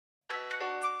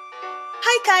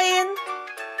Kayin!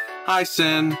 Hi,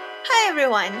 Sin. Hi,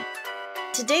 everyone!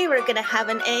 Today we're gonna have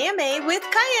an AMA with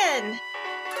Kayin!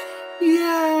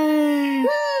 Yay!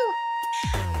 Woo!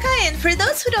 Kayin, for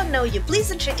those who don't know you,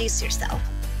 please introduce yourself.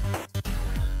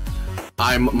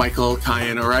 I'm Michael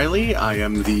Kayin O'Reilly. I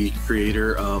am the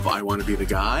creator of I Want to Be the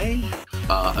Guy,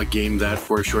 a game that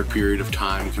for a short period of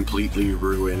time completely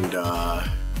ruined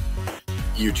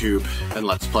YouTube and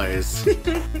Let's Plays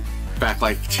back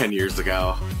like 10 years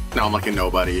ago. Now I'm like a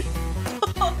nobody.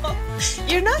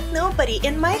 You're not nobody.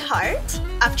 In my heart,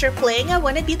 after playing I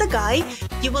Want to Be the Guy,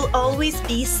 you will always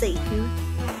be Satan.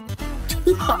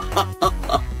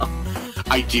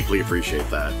 I deeply appreciate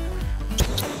that.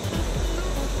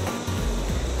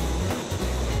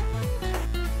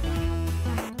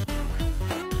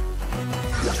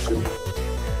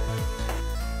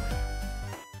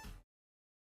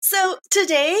 So,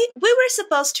 today, we were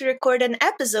supposed to record an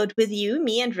episode with you,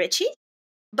 me and Richie,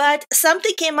 but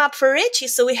something came up for Richie,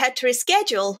 so we had to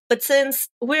reschedule. But since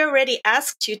we already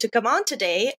asked you to come on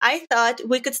today, I thought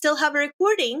we could still have a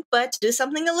recording, but do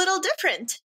something a little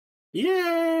different.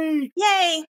 Yay!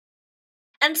 Yay!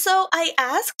 And so I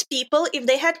asked people if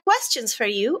they had questions for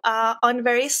you on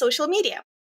various social media.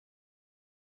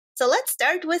 So let's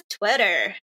start with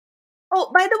Twitter. Oh,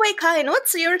 by the way, Kayin,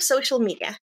 what's your social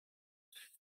media?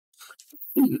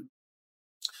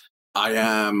 I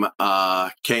am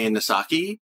Kayin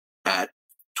Nasaki at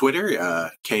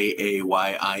Twitter,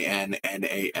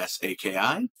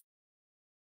 KAYINNASAKI.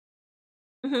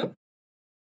 Mm-hmm.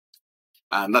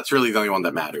 That's really the only one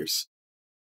that matters.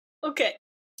 Okay.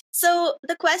 So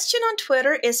the question on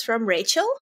Twitter is from Rachel,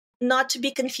 not to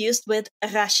be confused with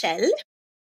Rachel.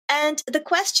 And the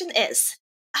question is,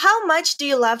 how much do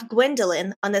you love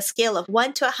Gwendolyn on a scale of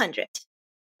 1 to 100?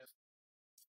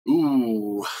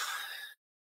 Ooh.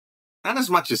 Not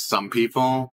as much as some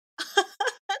people.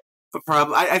 But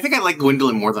probably, I think I like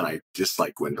Gwendolyn more than I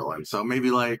dislike Gwendolyn. So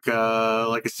maybe like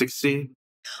a 60.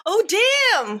 Oh,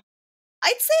 damn!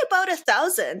 I'd say about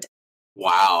 1,000.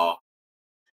 Wow.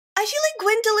 I feel like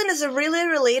Gwendolyn is a really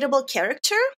relatable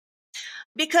character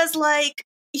because, like,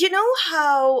 you know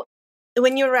how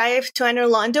when you arrive to Anne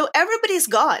Orlando, everybody's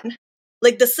gone.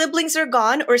 Like, the siblings are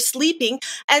gone or sleeping,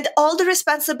 and all the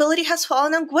responsibility has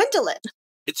fallen on Gwendolyn.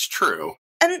 It's true.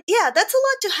 And yeah, that's a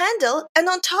lot to handle. And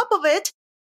on top of it,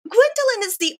 Gwendolyn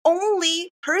is the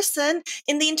only person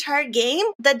in the entire game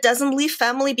that doesn't leave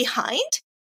family behind.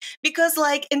 Because,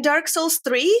 like, in Dark Souls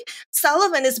 3,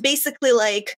 Sullivan is basically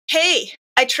like, hey,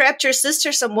 I trapped your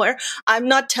sister somewhere. I'm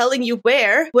not telling you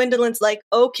where. Gwendolyn's like,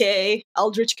 okay,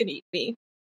 Aldrich can eat me.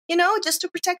 You know, just to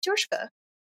protect Yorshka.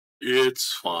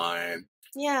 It's fine.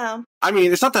 Yeah. I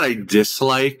mean, it's not that I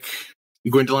dislike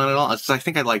Gwendolyn at all. It's just I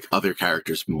think I like other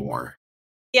characters more.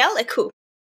 Yeah, like who?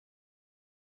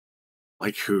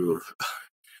 Like who?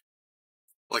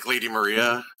 Like Lady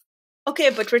Maria? Okay,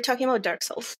 but we're talking about Dark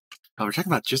Souls. Oh, we're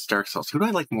talking about just Dark Souls. Who do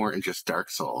I like more in just Dark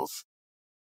Souls?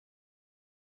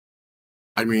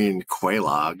 I mean,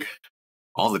 Quelaag.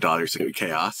 All the daughters of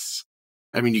Chaos.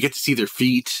 I mean, you get to see their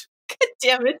feet. God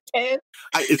damn it, Ted.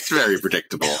 It's very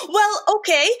predictable. Well,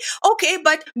 okay,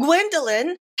 but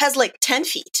Gwendolyn has like 10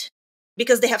 feet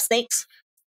because they have snakes.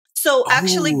 So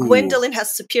actually, Gwendolyn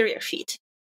has superior feet.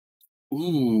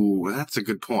 Ooh, that's a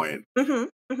good point.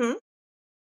 Mm-hmm.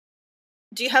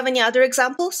 Do you have any other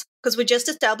examples? Because we just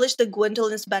established that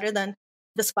Gwendolyn is better than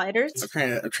the spiders.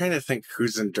 I'm trying to think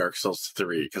who's in Dark Souls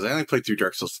 3, because I only played through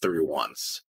Dark Souls 3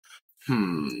 once.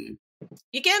 You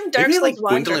can Dark Maybe Souls I like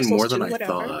 1, Gwendolyn Dark Souls more 2, than I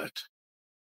whatever. thought.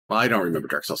 Well, I don't remember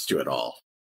Dark Souls 2 at all.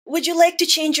 Would you like to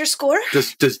change your score?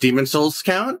 Does Demon Souls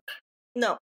count?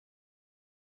 No.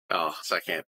 Oh, so I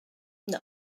can't.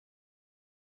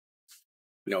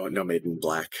 No Maiden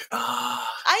Black.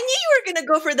 I knew you were going to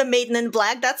go for the Maiden in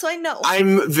Black, that's why I know.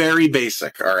 I'm very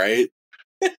basic, alright?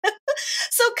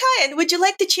 So, Kayin, would you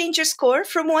like to change your score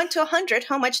from 1 to 100?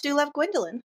 How much do you love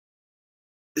Gwendolyn?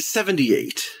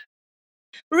 78.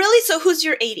 Really? So who's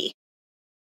your 80?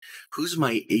 Who's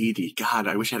my 80? God,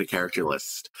 I wish I had a character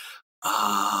list.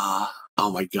 Oh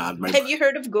my god. Have you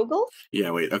heard of Google?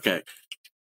 Yeah, wait, okay.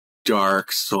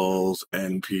 Dark Souls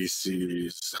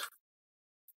NPCs.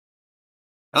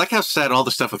 I like how sad all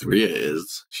the stuff with Rhea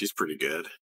is. She's pretty good.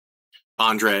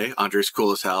 Andre's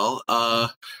cool as hell.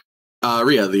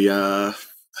 Rhea, the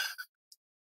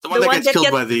one that gets killed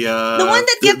by the one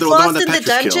that gets lost in the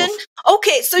dungeon? Kills.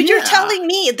 Okay, so you're telling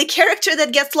me the character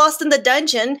that gets lost in the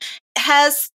dungeon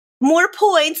has more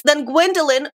points than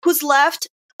Gwendolyn, who's left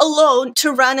alone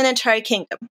to run an entire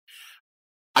kingdom.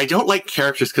 I don't like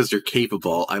characters because they're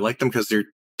capable. I like them because they're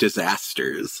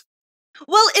disasters.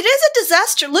 Well, it is a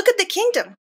disaster. Look at the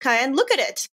kingdom, Kayin. Look at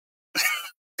it.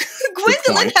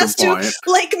 Gwendolyn has Good to point.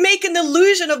 like make an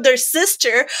illusion of their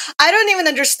sister. I don't even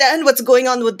understand what's going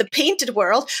on with the painted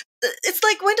world. It's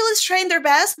like Gwendolyn's trying their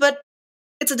best, but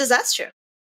it's a disaster.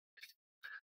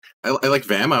 I like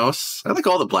Vamos. I like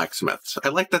all the blacksmiths. I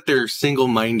like that their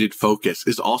single-minded focus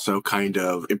is also kind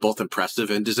of both impressive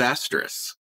and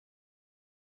disastrous.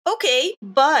 Okay,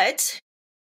 but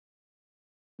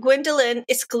Gwendolyn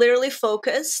is clearly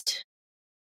focused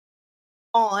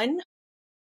on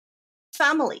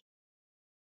family.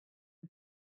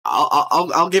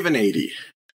 I'll give an 80.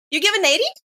 You give an 80?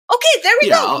 Okay, there we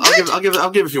Yeah, go. I'll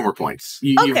give a few more points.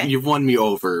 Okay. You've won me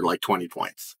over like 20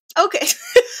 points. Okay.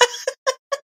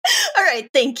 All right,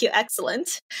 thank you.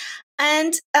 Excellent.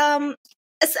 And a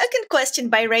second question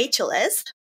by Rachel is,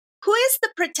 who is the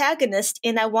protagonist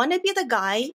in I Wanna Be the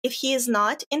Guy if he is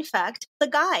not, in fact, the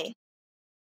guy?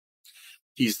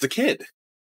 He's the kid.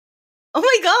 Oh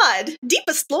my god,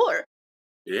 deepest lore.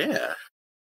 Yeah.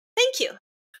 Thank you.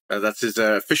 That's his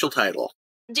official title.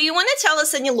 Do you want to tell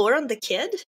us any lore on the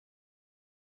kid?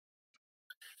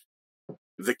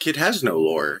 The kid has no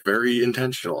lore, very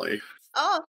intentionally.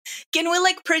 Oh, can we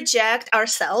like project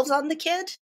ourselves on the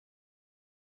kid?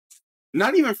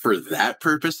 Not even for that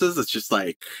purposes. It's just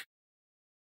like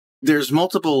there's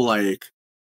multiple like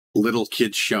little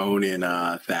kids shown in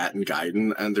that and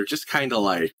Gaiden, and they're just kind of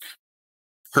like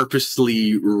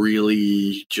purposely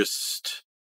really just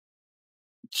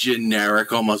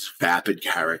generic, almost vapid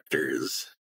characters.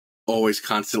 Always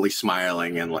constantly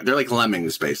smiling, and they're like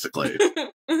lemmings, basically.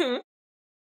 Mm-hmm.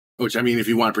 Which, I mean, if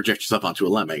you want to project yourself onto a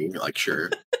lemming, like, sure.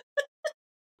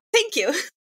 Thank you.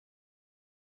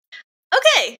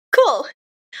 Okay, cool.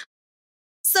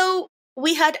 So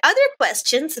we had other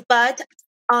questions, but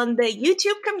on the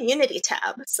YouTube community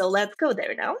tab. So let's go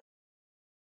there now.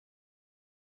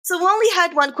 So we only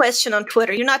had one question on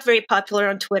Twitter. You're not very popular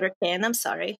on Twitter, Ken. I'm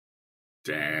sorry.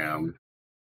 Damn.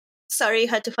 Sorry you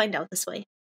had to find out this way.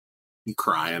 I'm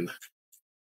crying.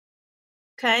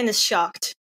 Kayin is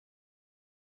shocked.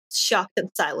 Shocked and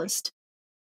silenced.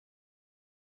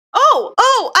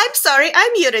 Oh, I'm sorry. I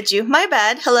muted you. My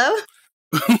bad. Hello?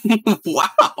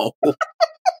 Wow.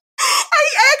 I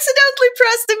accidentally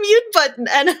pressed the mute button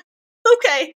and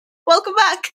okay. Welcome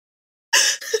back.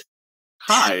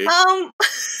 Hi.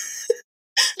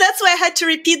 That's why I had to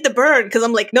repeat the burn, because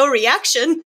I'm like, no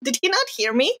reaction. Did he not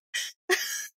hear me?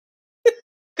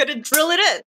 Could drill it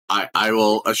in. I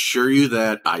will assure you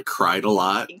that I cried a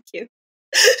lot. Thank you.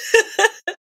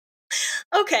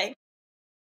 Okay.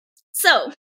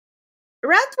 So,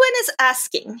 Ratwin is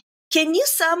asking, can you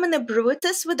summon a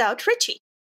Brutus without Richie?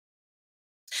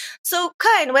 So,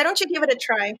 Kayin, why don't you give it a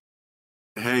try?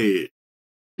 Hey,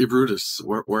 Brutus,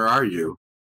 where are you?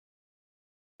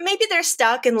 Maybe they're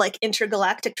stuck in, like,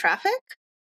 intergalactic traffic?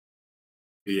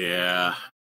 Yeah.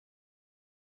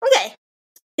 Okay.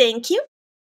 Thank you.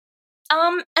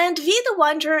 And V the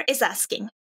Wanderer is asking,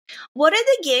 what are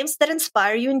the games that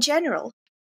inspire you in general?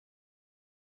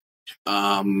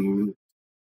 I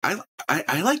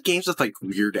like games with like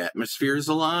weird atmospheres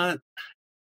a lot.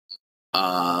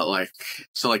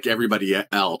 Like everybody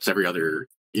else, every other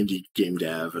indie game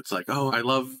dev, it's like, oh, I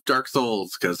love Dark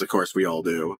Souls because of course we all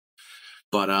do.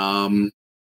 But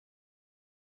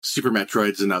Super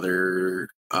Metroid's another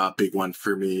big one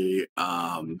for me.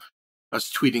 I was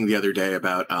tweeting the other day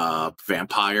about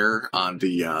Vampire on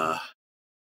the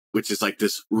which is like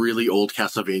this really old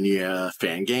Castlevania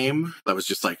fan game that was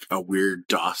just like a weird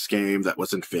DOS game that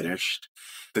wasn't finished,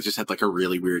 that just had like a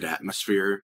really weird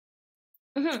atmosphere.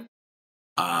 Mm-hmm.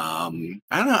 I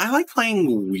don't know. I like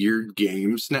playing weird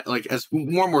games now. Like as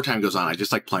more and more time goes on, I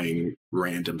just like playing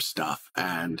random stuff,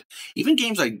 and even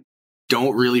games I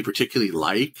don't really particularly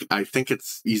like. I think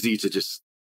it's easy to just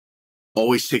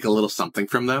always take a little something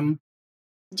from them.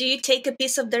 Do you take a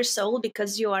piece of their soul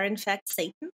because you are in fact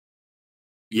Satan?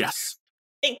 Yes.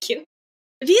 Thank you.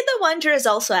 V the Wanderer is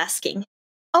also asking,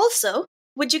 also,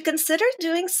 would you consider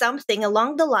doing something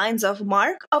along the lines of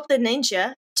Mark of the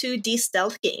Ninja 2D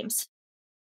stealth games?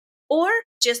 Or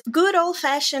just good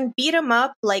old-fashioned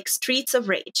beat-em-up like Streets of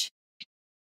Rage?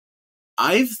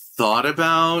 I've thought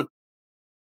about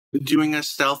doing a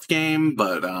stealth game,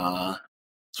 but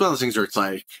it's one of those things where it's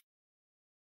like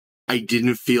I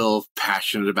didn't feel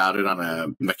passionate about it on a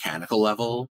mechanical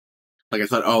level. Like I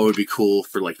thought, oh, it would be cool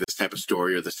for like this type of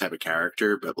story or this type of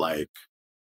character, but like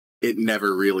it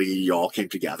never really all came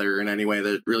together in any way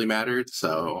that really mattered.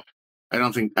 So I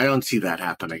don't see that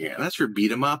happening. And as for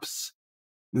beat 'em ups,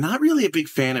 not really a big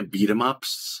fan of beat 'em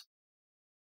ups.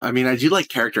 I mean, I do like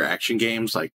character action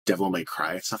games like Devil May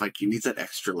Cry and stuff. Like you need that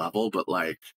extra level, but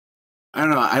like I don't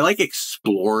know. I like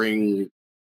exploring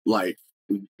like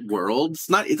worlds.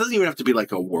 It doesn't even have to be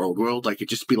like a world. Like it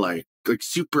just be like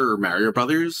Super Mario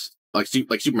Brothers, like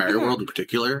Super Mario World in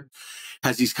particular,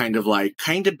 has these kind of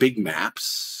big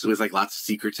maps with like lots of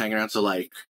secrets hanging around. So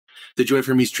like the joy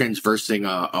for me is transversing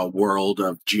a world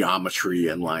of geometry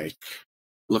and like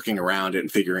looking around it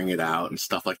and figuring it out and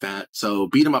stuff like that. So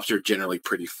beat 'em ups are generally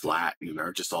pretty flat and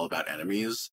are just all about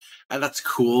enemies, and that's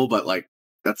cool. But like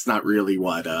that's not really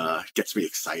what gets me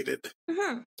excited.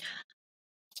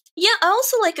 Yeah, I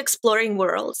also like exploring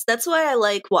worlds. That's why I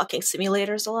like walking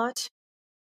simulators a lot.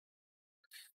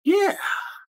 Yeah.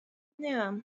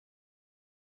 Yeah.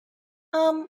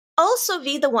 Also,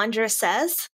 V the Wanderer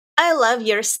says, I love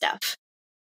your stuff.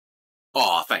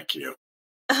 Oh, thank you.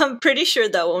 I'm pretty sure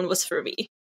that one was for me.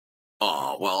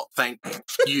 Oh, well, thank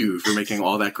you for making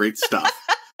all that great stuff.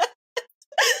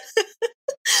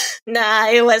 Nah,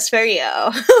 it was for you.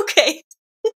 Okay.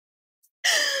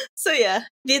 So yeah,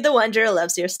 V the Wanderer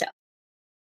loves your stuff.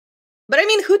 But I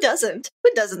mean, who doesn't?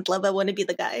 Who doesn't love I Want to Be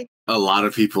the Guy? A lot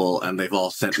of people, and they've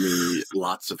all sent me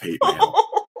lots of hate mail.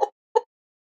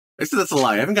 Actually, that's a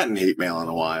lie. I haven't gotten hate mail in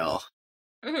a while.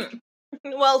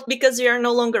 Well, because you're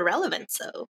no longer relevant,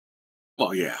 so.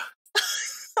 Well, yeah.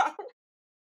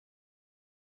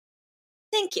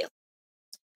 Thank you.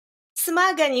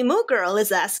 Smagani Moo Girl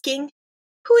is asking,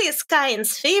 who is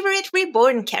Kayin's favorite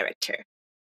Reborn character?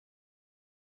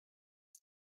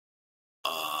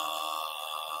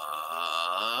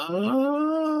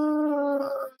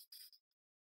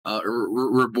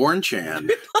 Reborn Chan.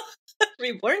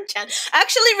 Reborn Chan.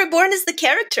 Actually, Reborn is the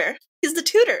character. He's the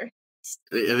tutor.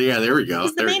 Yeah, there we go.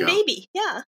 He's the main baby.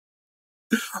 Yeah.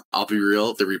 I'll be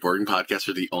real. The Reborn podcasts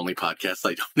are the only podcasts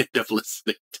I don't end up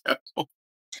listening to.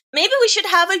 Maybe we should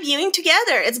have a viewing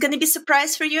together. It's going to be a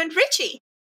surprise for you and Richie.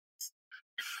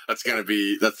 That's gonna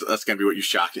be what you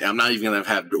shock me. I'm not even gonna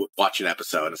have watch an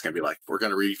episode. It's gonna be like, we're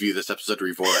gonna review this episode of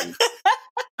Reborn.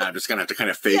 I'm just gonna have to kind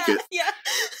of fake it. Yeah.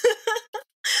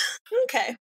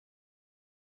 Okay.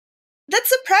 That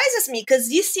surprises me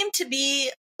because you seem to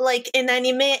be like an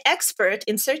anime expert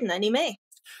in certain anime.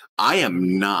 I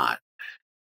am not.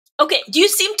 Okay, you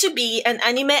seem to be an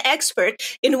anime expert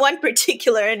in one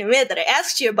particular anime that I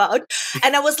asked you about.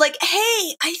 And I was like,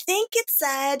 hey, I think it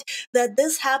said that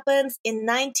this happens in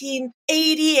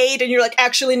 1988. And you're like,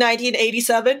 actually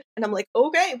 1987? And I'm like,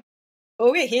 okay,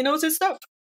 he knows his stuff.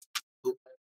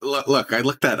 Look, I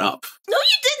looked that up. No,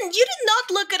 you didn't. You did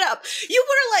not look it up. You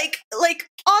were like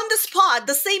on the spot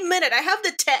the same minute. I have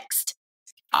the text.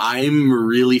 I'm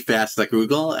really fast at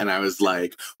Google, and I was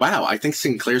like, wow, I think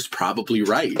Sinclair's probably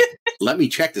right. Let me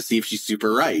check to see if she's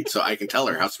super right, so I can tell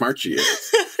her how smart she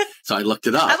is. So I looked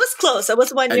it up. I was close. I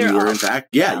was 1 year off. You were, in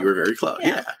fact, you were very close.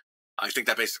 Yeah. I think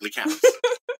that basically counts.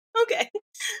 Okay.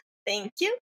 Thank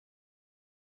you.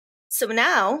 So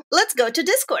now, let's go to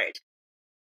Discord.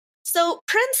 So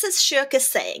Princess Shook is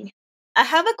saying, I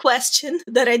have a question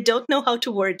that I don't know how to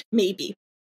word, maybe.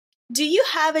 Do you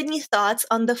have any thoughts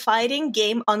on the fighting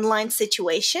game online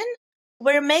situation,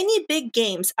 where many big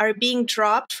games are being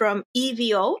dropped from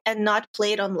EVO and not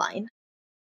played online?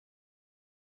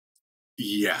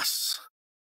 Yes.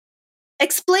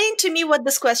 Explain to me what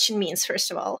this question means, first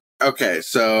of all. Okay,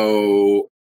 so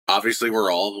obviously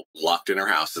we're all locked in our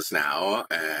houses now,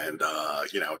 and,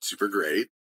 it's super great.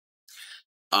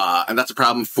 And that's a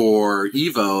problem for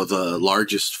EVO, the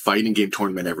largest fighting game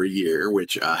tournament every year,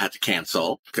 which had to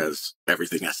cancel because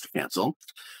everything has to cancel.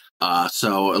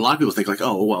 So a lot of people think like,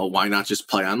 oh, well, why not just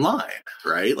play online,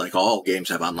 right? Like all games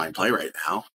have online play right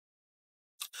now.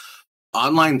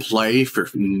 Online play for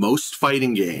most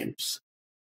fighting games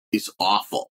is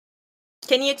awful.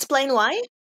 Can you explain why?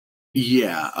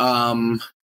 Yeah.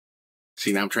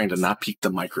 See, now I'm trying to not peek the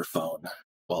microphone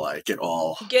while I get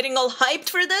all... Getting all hyped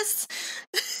for this?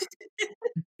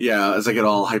 Yeah, as I get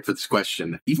all hyped for this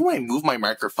question. Even when I move my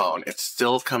microphone, it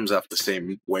still comes up the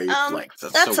same wavelength.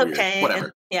 That's so okay. Weird.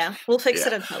 Whatever. Yeah, we'll fix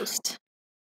it in post.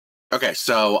 Okay,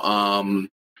 so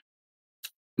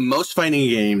most fighting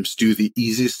games do the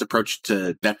easiest approach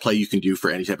to net play you can do for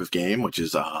any type of game, which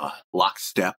is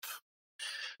lockstep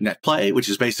net play, which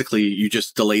is basically you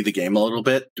just delay the game a little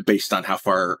bit based on how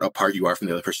far apart you are from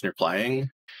the other person you're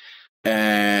playing.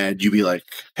 And you be like,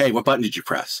 hey, what button did you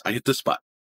press? I hit this button.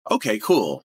 Okay,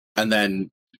 cool. And then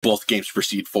both games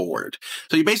proceed forward.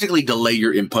 So you basically delay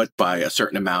your input by a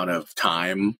certain amount of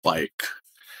time. Like,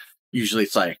 usually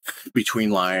it's like between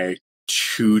like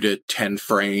 2 to 10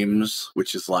 frames,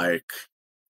 which is like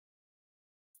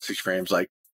 6 frames, like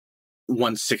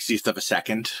 1/60th of a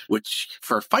second, which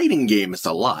for a fighting game is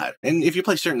a lot. And if you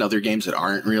play certain other games that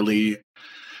aren't really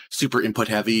super input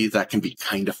heavy, that can be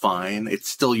kind of fine. It's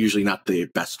still usually not the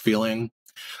best feeling.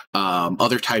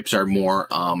 Other types are more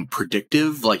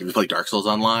predictive. Like if you play Dark Souls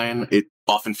online, it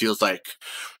often feels like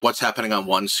what's happening on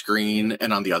one screen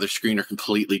and on the other screen are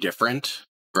completely different,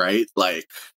 right? Like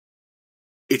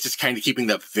it's just kind of keeping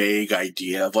that vague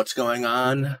idea of what's going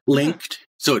on linked,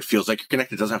 so it feels like you're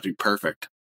connected. It doesn't have to be perfect.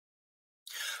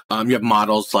 You have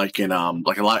models like in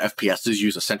like a lot of FPSs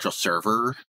use a central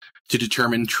server to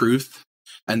determine truth,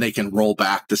 and they can roll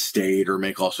back the state or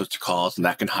make all sorts of calls, and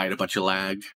that can hide a bunch of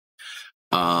lag.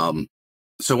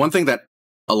 So one thing that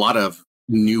a lot of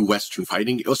new Western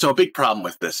fighting, so a big problem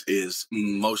with this is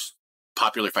most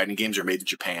popular fighting games are made in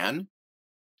Japan,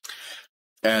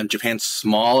 and Japan's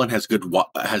small and has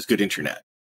good internet.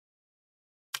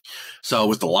 So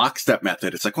with the lockstep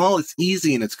method, it's like, well, it's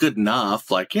easy and it's good enough.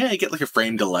 Like, yeah, you get like a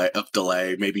frame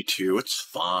delay, maybe two. It's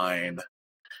fine.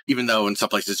 Even though in some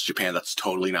places Japan, that's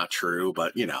totally not true,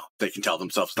 but you know, they can tell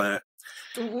themselves that.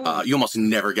 You almost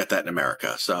never get that in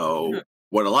America. So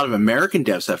what a lot of American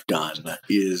devs have done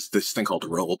is this thing called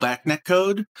rollback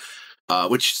netcode,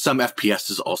 which some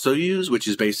FPSs also use, which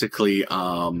is basically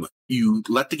you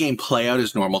let the game play out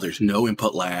as normal. There's no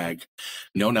input lag,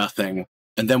 no nothing.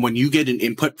 And then when you get an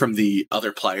input from the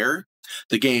other player,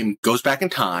 the game goes back in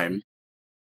time,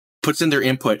 puts in their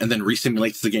input, and then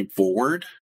resimulates the game forward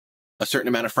a certain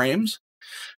amount of frames.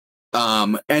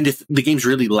 And if the game's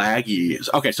really laggy,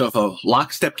 okay, so if a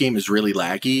lockstep game is really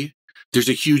laggy, there's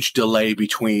a huge delay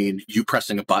between you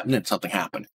pressing a button and something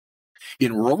happening.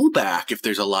 In rollback, if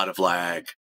there's a lot of lag,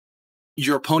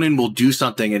 your opponent will do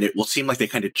something and it will seem like they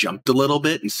kind of jumped a little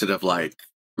bit instead of like,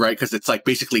 right? Because it's like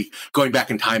basically going back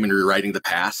in time and rewriting the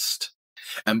past.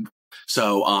 And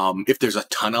so if there's a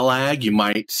ton of lag, you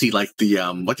might see like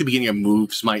the beginning of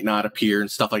moves might not appear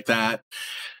and stuff like that.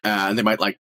 And they might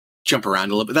like jump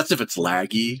around a little bit. That's if it's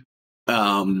laggy.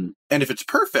 And if it's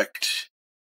perfect,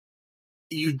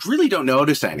 you really don't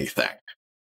notice anything.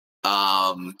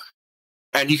 And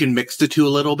you can mix the two a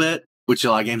little bit, which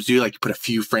a lot of games do. Like you put a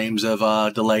few frames of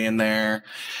delay in there,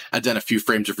 and then a few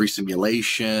frames of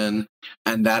resimulation,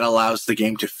 and that allows the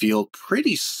game to feel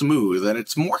pretty smooth. And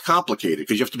it's more complicated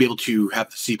because you have to be able to have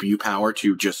the CPU power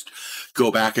to just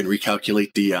go back and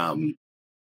recalculate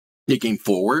the game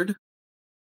forward.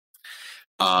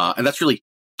 And that's really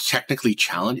technically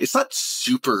challenging. It's not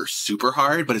super, super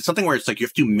hard, but it's something where it's like you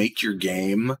have to make your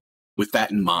game with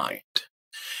that in mind.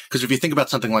 Because if you think about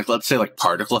something like, let's say, like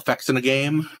particle effects in a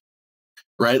game,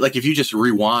 right? Like if you just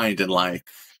rewind and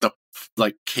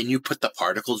can you put the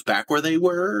particles back where they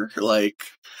were? Like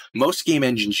most game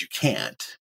engines, you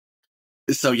can't.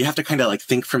 So you have to kind of like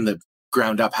think from the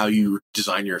ground up how you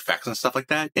design your effects and stuff like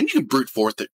that. And you can brute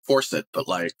force it, but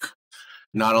like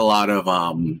not a lot of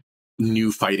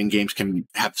new fighting games can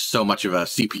have so much of a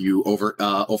CPU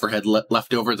overhead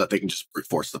left over that they can just brute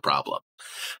force the problem.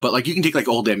 But like you can take like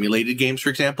old emulated games, for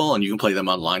example, and you can play them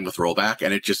online with rollback,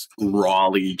 and it just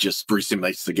rawly just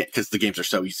resimulates the game because the games are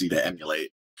so easy to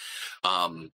emulate.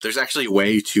 There's actually a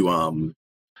way to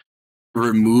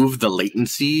remove the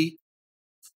latency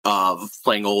of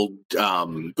playing old.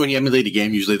 When you emulate a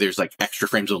game, usually there's like extra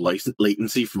frames of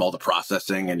latency from all the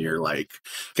processing and your like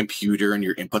computer and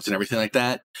your inputs and everything like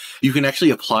that. You can actually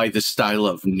apply this style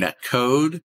of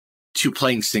netcode to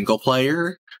playing single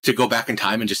player to go back in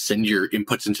time and just send your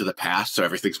inputs into the past so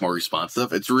everything's more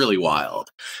responsive. It's really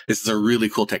wild. This is a really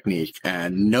cool technique,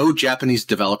 and no Japanese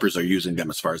developers are using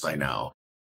them as far as I know.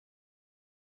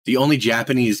 The only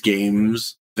Japanese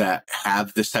games that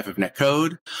have this type of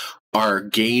netcode are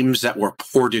games that were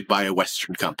ported by a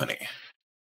Western company.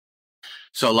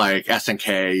 So like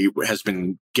SNK has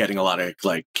been getting a lot of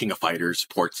like King of Fighters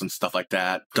ports and stuff like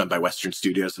that done by Western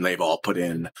studios, and they've all put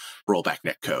in rollback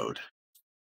netcode.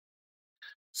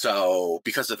 So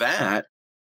because of that,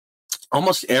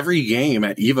 almost every game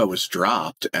at EVO was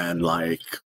dropped, and like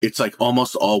it's like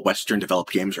almost all Western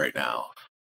developed games right now.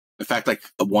 In fact, like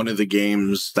one of the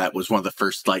games that was one of the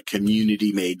first like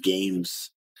community made games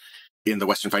in the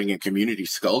Western fighting game community,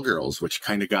 Skullgirls, which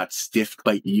kind of got stiffed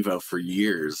by EVO for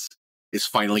years, is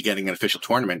finally getting an official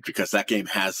tournament because that game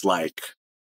has like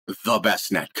the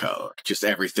best netcode. Just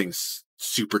everything's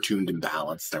super tuned and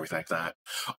balanced and everything like that.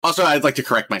 Also, I'd like to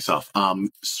correct myself.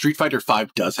 Street Fighter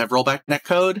V does have rollback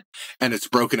netcode, and it's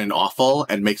broken and awful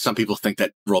and makes some people think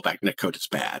that rollback netcode is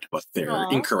bad, but they're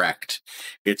incorrect.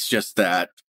 It's just that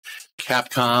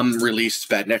Capcom released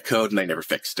bad netcode and they never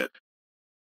fixed it.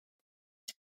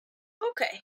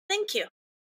 Okay, thank you.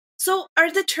 So,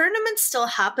 are the tournaments still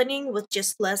happening with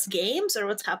just less games, or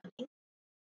what's happening?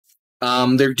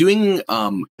 They're doing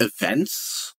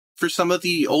events for some of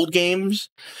the old games,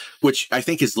 which I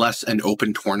think is less an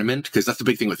open tournament, because that's the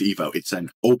big thing with EVO. It's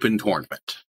an open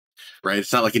tournament. right?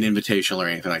 It's not like an invitational or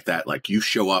anything like that. Like, you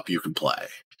show up, you can play.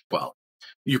 Well,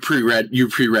 you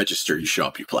pre-register, you show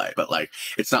up, you play. But like,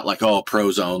 it's not like, oh,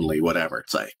 pros only, whatever.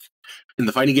 It's like, in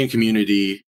the fighting game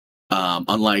community,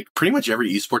 unlike pretty much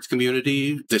every esports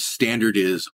community, the standard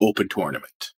is open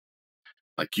tournament.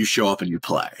 Like, you show up and you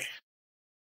play.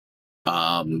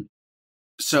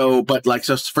 So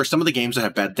for some of the games that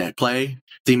have bad net play,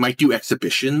 they might do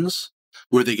exhibitions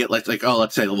where they get like oh,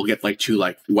 let's say we'll get like two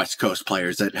like West Coast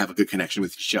players that have a good connection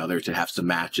with each other to have some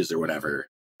matches or whatever.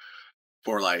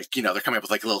 Or like, they're coming up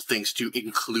with like little things to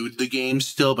include the game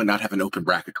still, but not have an open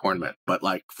bracket tournament. But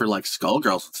like for like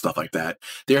Skullgirls and stuff like that,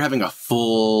 they're having a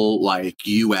full like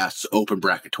US open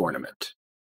bracket tournament.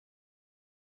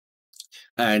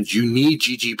 And you need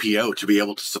GGPO to be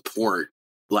able to support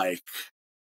like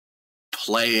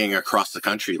playing across the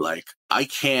country. Like, I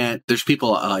can't, there's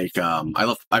people like,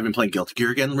 I've been playing Guilty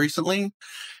Gear again recently,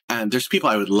 and there's people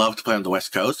I would love to play on the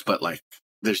West Coast, but like,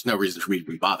 there's no reason for me to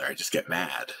be bothered. I just get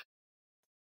mad.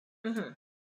 Mm-hmm.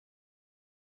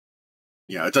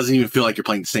 It doesn't even feel like you're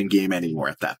playing the same game anymore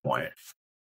at that point.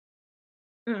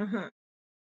 Mm-hmm.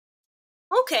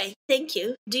 Okay, thank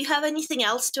you. Do you have anything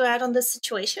else to add on this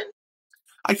situation?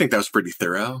 I think that was pretty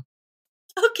thorough.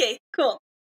 Okay, cool.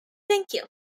 Thank you.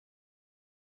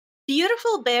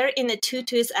 Beautiful Bear in a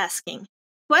Tutu is asking,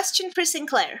 question for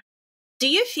Sinclair. Do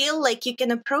you feel like you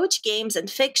can approach games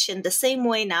and fiction the same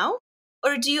way now?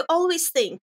 Or do you always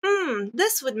think,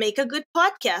 this would make a good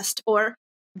podcast, or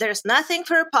there's nothing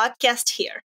for a podcast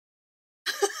here?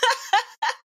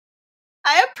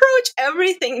 I approach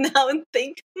everything now and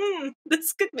think,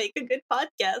 this could make a good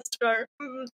podcast, or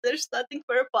there's nothing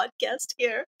for a podcast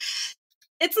here.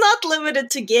 It's not limited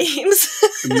to games.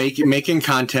 Making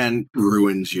content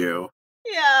ruins you.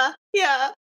 Yeah.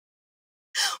 Well,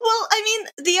 I mean,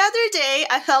 the other day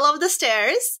I fell off the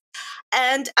stairs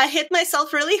and I hit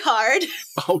myself really hard.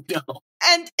 Oh no.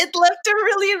 And it left a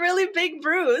really, really big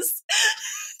bruise.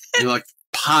 You're like,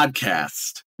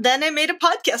 podcast. Then I made a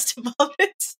podcast about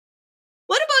it.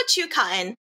 What about you,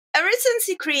 Kayin? Ever since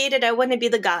you created I Want to Be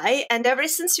the Guy, and ever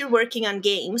since you're working on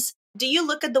games, do you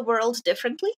look at the world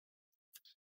differently?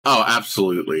 Oh,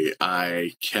 absolutely.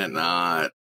 I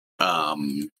cannot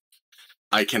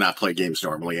play games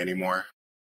normally anymore.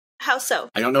 How so?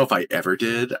 I don't know if I ever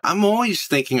did. I'm always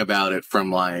thinking about it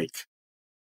from like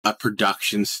a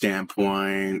production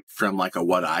standpoint, from like a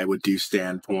what I would do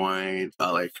standpoint,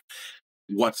 like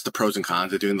what's the pros and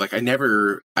cons of doing. Like,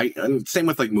 same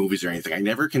with like movies or anything. I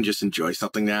never can just enjoy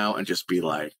something now and just be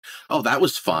like, oh, that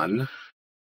was fun.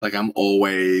 Like, I'm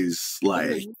always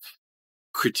like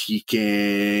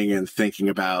critiquing and thinking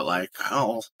about like,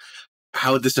 oh,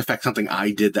 how would this affect something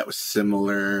I did that was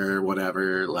similar,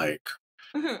 whatever. Like,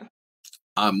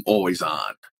 I'm always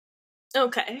on.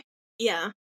 Okay.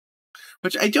 Yeah.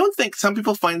 Which I don't think some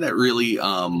people find that really,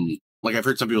 like, I've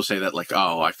heard some people say that, like,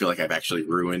 oh, I feel like I've actually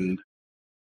ruined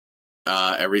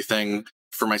everything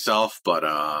for myself, but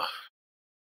I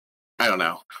don't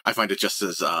know. I find it just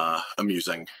as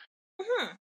amusing.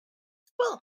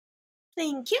 Well,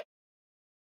 thank you.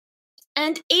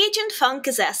 And Agent Funk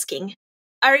is asking,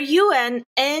 are you an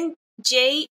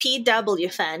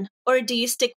NJPW fan, or do you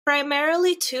stick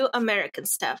primarily to American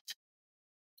stuff?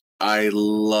 I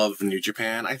love New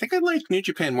Japan. I think I like New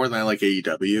Japan more than I like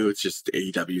AEW. It's just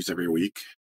AEW's every week.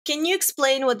 Can you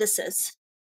explain what this is?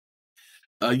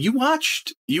 You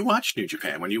watched New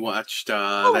Japan when you watched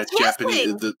that wrestling.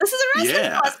 Japanese. This is a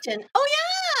wrestling question. Oh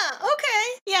yeah.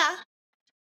 Okay. Yeah.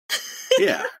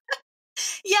 Yeah.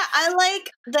 Yeah, I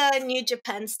like the New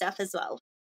Japan stuff as well.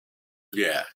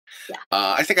 Yeah.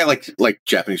 I think I like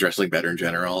Japanese wrestling better in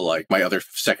general. Like, my other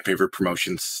second favorite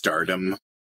promotion, Stardom,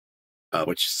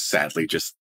 which sadly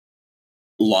just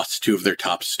lost two of their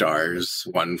top stars,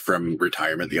 one from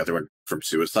retirement, the other one from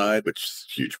suicide, which is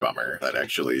a huge bummer. That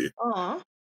actually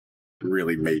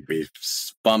really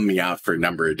bummed me out for a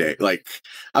number of days. Like,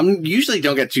 I'm usually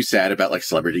don't get too sad about like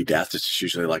celebrity death. It's just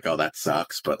usually like, oh, that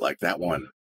sucks. But like that one,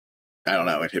 I don't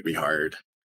know, it hit me hard.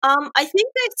 I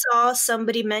think I saw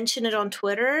somebody mention it on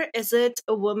Twitter. Is it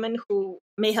a woman who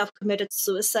may have committed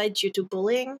suicide due to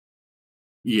bullying?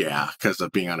 Yeah, because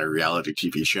of being on a reality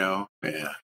TV show.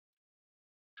 Yeah.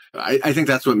 I think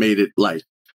that's what made it like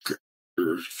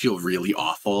feel really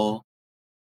awful.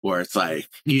 Where it's like,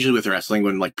 usually with wrestling,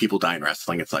 when like people die in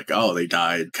wrestling, it's like, oh, they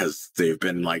died because they've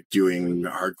been like doing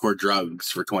hardcore drugs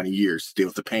for 20 years to deal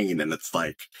with the pain. And it's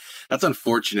like, that's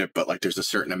unfortunate, but like there's a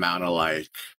certain amount of like,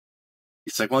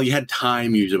 it's like, well, you had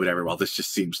time, usually, whatever. Well, this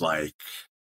just seems like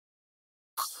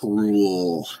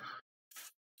cruel.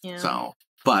 Yeah. So,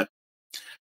 but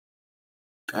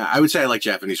I would say I like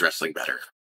Japanese wrestling better.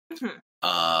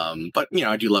 But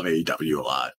I do love AEW a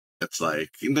lot. It's like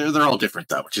they're all different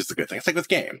though, which is the good thing. It's like with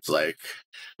games, like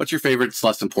what's your favorite? It's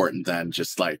less important than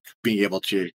just like being able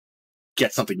to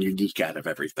get something unique out of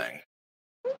everything.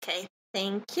 Okay,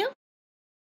 thank you.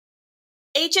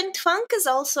 Agent Funk is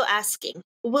also asking,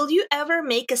 will you ever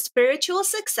make a spiritual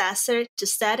successor to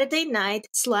Saturday Night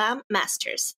Slam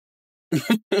Masters?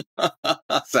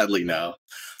 Sadly, no.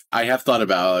 I have thought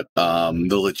about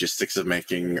the logistics of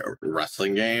making a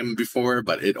wrestling game before,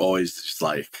 but it always just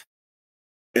like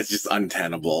it's just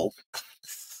untenable.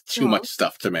 Too much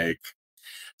stuff to make.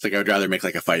 It's like I would rather make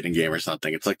like a fighting game or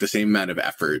something. It's like the same amount of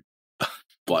effort,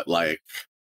 but like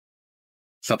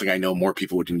something I know more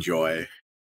people would enjoy.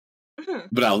 Mm-hmm.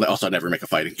 But I'll also never make a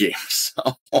fighting game.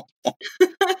 So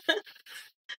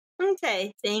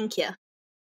Okay, thank you.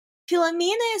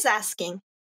 Philomena is asking,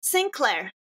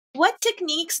 Sinclair, what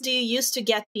techniques do you use to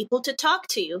get people to talk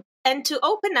to you and to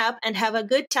open up and have a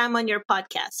good time on your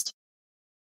podcast?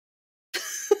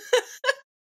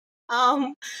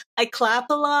 I clap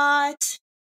a lot.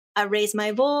 I raise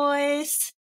my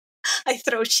voice. I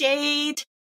throw shade.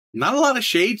 not a lot of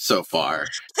shade so far.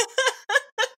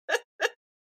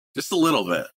 Just a little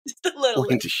bit. Just a little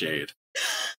Into shade.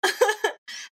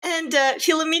 And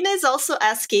Philomena is also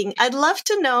asking, I'd love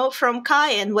to know from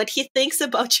Kayin what he thinks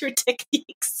about your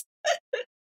techniques.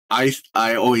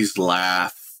 I always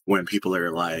laugh when people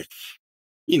are like,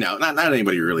 not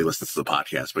anybody who really listens to the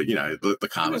podcast, but the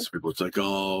comments of people, it's like,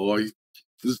 oh,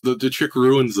 the trick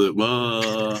ruins it.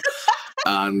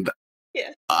 And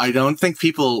yeah. I don't think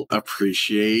people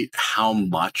appreciate how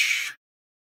much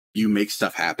you make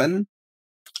stuff happen.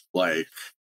 Like,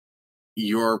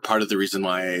 you're part of the reason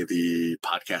why the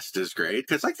podcast is great.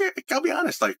 Because, like, I'll be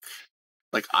honest, like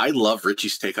I love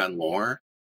Richie's take on lore.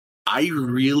 I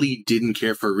really didn't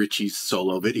care for Richie's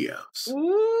solo videos.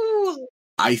 Ooh.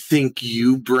 I think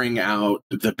you bring out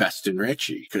the best in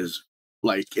Richie because,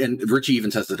 like, and Richie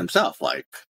even says it himself, like,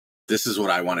 this is what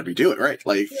I want to be doing, right?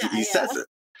 Like, he says it.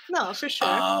 No, for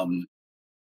sure.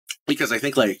 Because I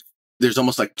think, like, there's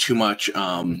almost, like, too much,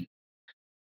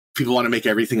 people want to make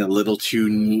everything a little too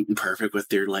neat and perfect with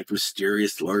their, like,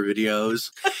 mysterious lore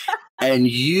videos. And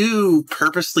you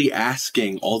purposely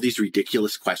asking all these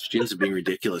ridiculous questions and being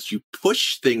ridiculous, you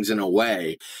push things in a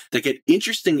way that get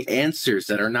interesting answers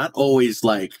that are not always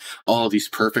like, oh, these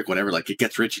perfect, whatever. Like, it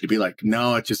gets Richie to be like,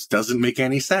 no, it just doesn't make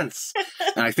any sense.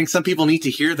 And I think some people need to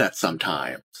hear that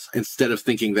sometimes instead of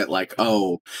thinking that, like,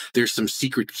 oh, there's some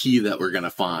secret key that we're going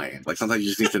to find. Like, sometimes you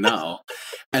just need to know.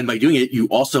 And by doing it, you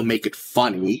also make it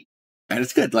funny. And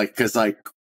it's good, like, because, like,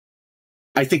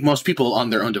 I think most people on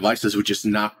their own devices would just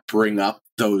not bring up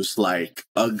those, like,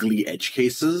 ugly edge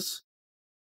cases.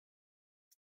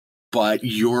 But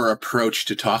your approach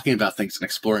to talking about things and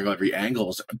exploring every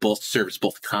angle serves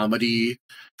both comedy,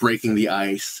 breaking the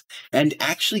ice, and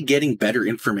actually getting better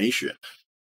information.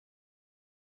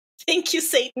 Thank you,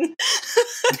 Satan.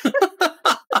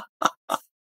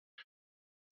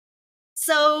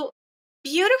 So,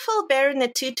 Beautiful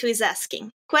Baronet Tutu is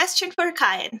asking, question for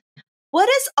Kayin. What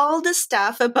is all the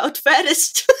stuff about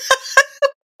fetish?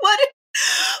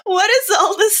 What is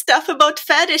all the stuff about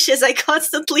fetishes I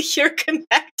constantly hear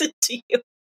connected to you?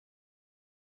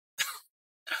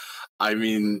 I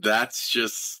mean, that's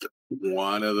just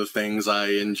one of the things I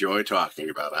enjoy talking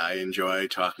about. I enjoy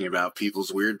talking about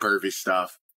people's weird, pervy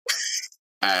stuff.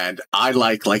 And I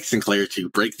like Sinclair to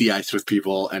break the ice with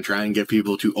people and try and get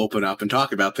people to open up and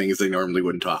talk about things they normally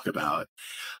wouldn't talk about.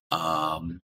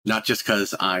 Not just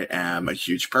because I am a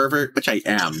huge pervert, which I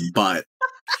am, but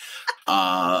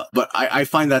I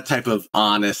find that type of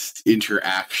honest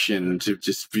interaction to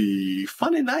just be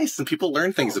fun and nice, and people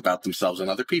learn things about themselves and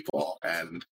other people.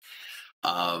 And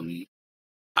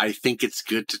I think it's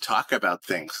good to talk about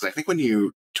things. I think when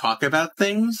you talk about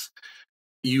things,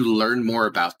 you learn more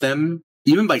about them.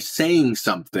 Even by saying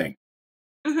something,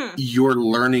 you're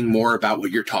learning more about what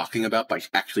you're talking about by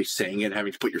actually saying it and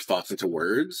having to put your thoughts into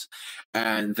words.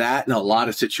 And that, in a lot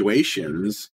of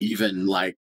situations, even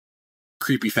like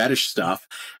creepy fetish stuff,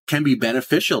 can be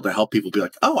beneficial to help people be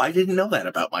like, oh, I didn't know that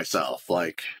about myself.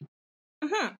 Like,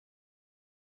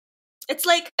 it's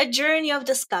like a journey of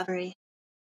discovery.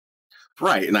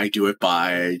 Right. And I do it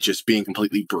by just being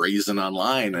completely brazen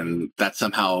online, and that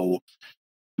somehow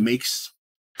makes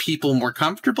people more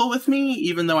comfortable with me,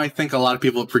 even though I think a lot of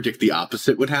people predict the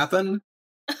opposite would happen.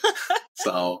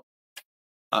 So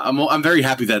I'm very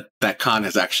happy that con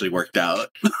has actually worked out.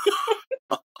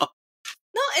 No,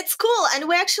 it's cool. And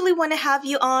we actually want to have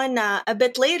you on a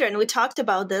bit later. And we talked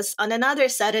about this on another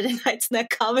Saturday Night's Neck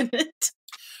Covenant.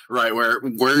 Right, where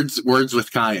words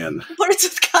with Kayin. Words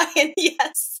with Kayin,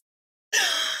 yes.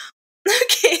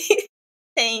 Okay.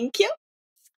 Thank you.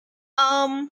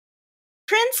 Um,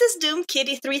 Princess Doom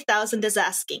Kitty 3000 is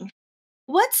asking,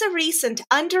 what's a recent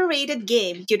underrated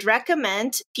game you'd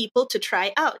recommend people to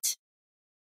try out?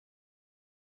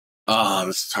 Oh,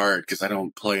 this is hard because I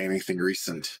don't play anything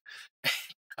recent.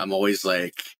 I'm always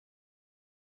like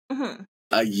Mm-hmm.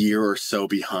 a year or so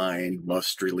behind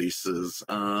most releases.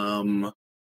 Let me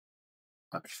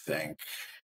think.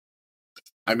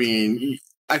 I mean,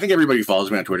 I think everybody who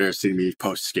follows me on Twitter has seen me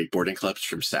post skateboarding clips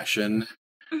from Session.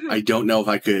 Mm-hmm. I don't know if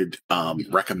I could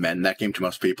recommend that game to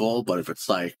most people, but if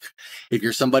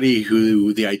you're somebody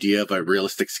who the idea of a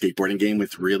realistic skateboarding game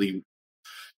with really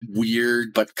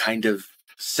weird but kind of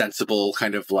sensible,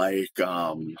 kind of like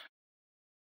how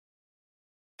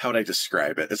would I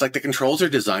describe it? It's like the controls are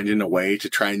designed in a way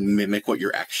to try and mimic what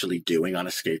you're actually doing on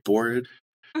a skateboard.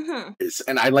 Mm-hmm.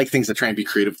 And I like things that try and be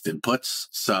creative with inputs.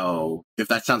 So if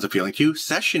that sounds appealing to you,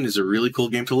 Session is a really cool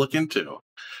game to look into.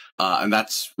 And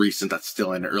that's recent. That's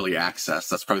still in early access.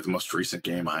 That's probably the most recent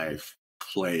game I've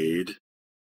played.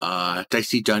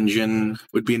 Dicey Dungeon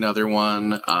would be another one.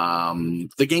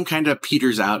 The game kind of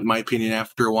peters out, in my opinion,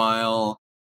 after a while.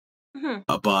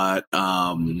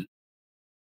 Mm-hmm.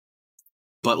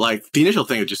 But like the initial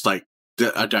thing of just like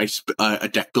a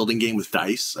deck building game with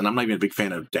dice, and I'm not even a big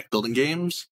fan of deck building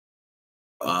games.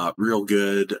 Real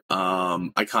good.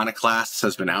 Iconoclasts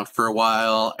has been out for a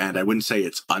while, and I wouldn't say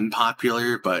it's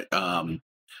unpopular, but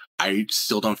I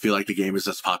still don't feel like the game is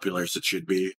as popular as it should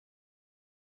be.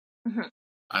 Mm-hmm.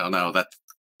 I don't know that.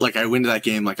 Like I went into that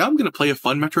game like I'm gonna play a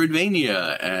fun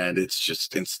Metroidvania, and it's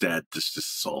just instead this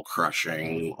soul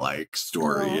crushing like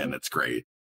story, and it's great.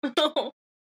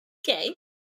 Okay.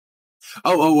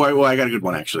 Oh, I got a good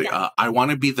one actually. Yeah. I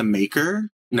want to be the maker.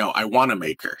 No, I want to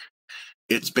maker.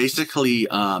 It's basically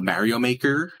Mario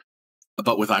Maker,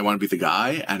 but with I want to be the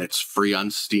guy, and it's free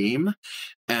on Steam.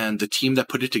 And the team that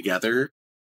put it together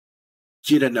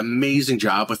did an amazing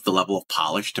job with the level of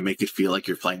polish to make it feel like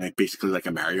you're playing like basically like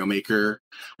a Mario Maker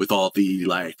with all the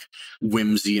like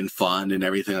whimsy and fun and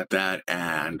everything like that.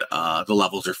 And the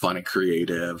levels are fun and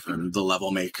creative, and the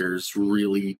level maker's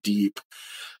really deep.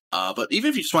 But even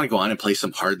if you just want to go on and play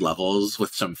some hard levels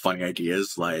with some funny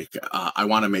ideas, like I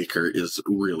Want to Maker is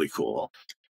really cool.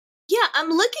 Yeah, I'm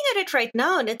looking at it right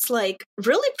now and it's like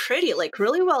really pretty, like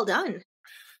really well done.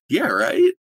 Yeah,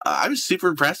 right? I was super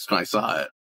impressed when I saw it.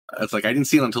 It's like I didn't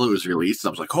see it until it was released, and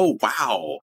I was like, oh,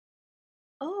 wow.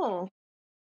 Oh,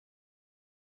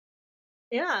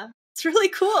 yeah, it's really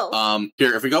cool.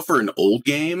 Here, if we go for an old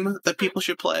game that people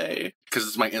should play, because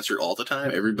it's my answer all the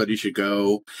time, everybody should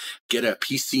go get a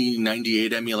PC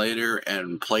 98 emulator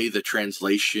and play the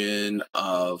translation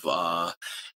of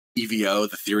EVO,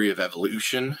 The Theory of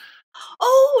Evolution.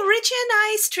 Oh, Richie and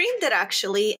I streamed it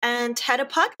actually and had a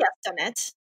podcast on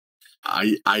it.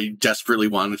 I desperately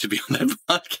wanted to be on that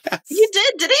podcast. You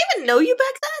did? Did I even know you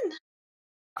back then?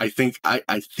 I think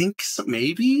so,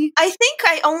 maybe. I think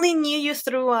I only knew you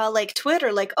through like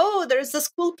Twitter. Like, oh, there's this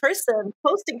cool person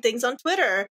posting things on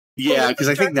Twitter. Yeah, because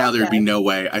I think now there'd be no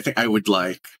way. I think I would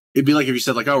like it'd be like if you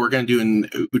said like, oh, we're gonna do an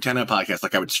Utena podcast,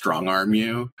 like I would strong arm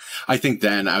you. I think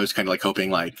then I was kind of like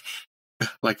hoping like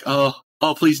oh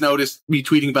please notice me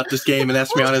tweeting about this game and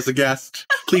ask me on as a guest.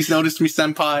 Please notice me,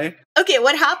 senpai. Okay,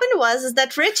 what happened was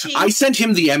that Richie. I sent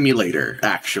him the emulator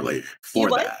actually for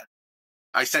what? that.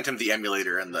 I sent him the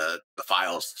emulator and the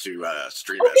files to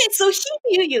stream Okay, it. so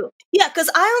he knew you. Yeah, because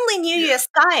I only knew you as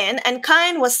Kayin, and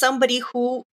Kayin was somebody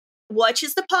who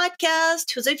watches the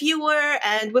podcast, who's a viewer,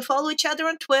 and we follow each other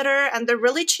on Twitter, and they're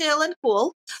really chill and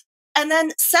cool. And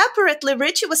then separately,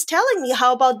 Richie was telling me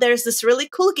how about there's this really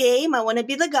cool game, I Want to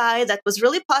Be the Guy, that was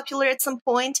really popular at some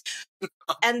point,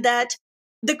 and that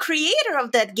the creator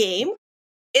of that game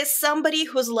is somebody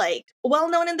who's like well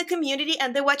known in the community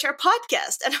and they watch our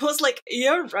podcast. And I was like,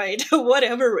 you're right,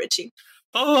 whatever, Richie.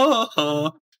 Yeah,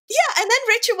 and then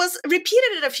Richie was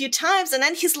repeated it a few times, and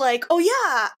then he's like, oh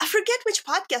yeah, I forget which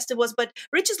podcast it was, but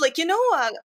Richie's like,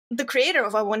 the creator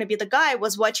of I Want to Be the Guy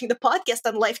was watching the podcast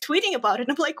and live tweeting about it.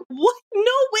 And I'm like, what? No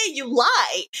way, you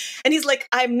lie. And he's like,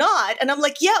 I'm not. And I'm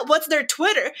like, yeah, what's their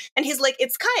Twitter? And he's like,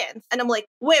 it's Kayin. And I'm like,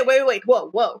 wait,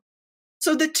 whoa.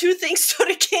 So the two things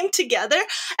sort of came together.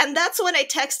 And that's when I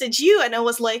texted you and I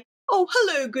was like, oh,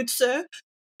 hello, good sir. Have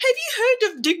you heard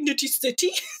of Dignity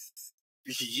City?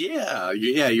 Yeah.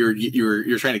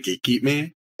 You're trying to gatekeep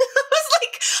me. I was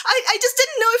like, I just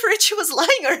didn't know if Richie was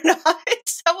lying or not.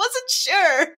 I wasn't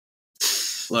sure.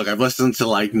 Look, I've listened to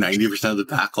like 90% of the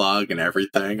backlog and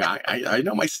everything. I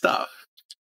know my stuff.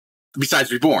 Besides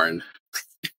Reborn.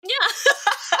 Yeah.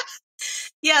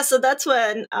 Yeah, so that's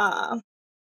when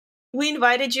we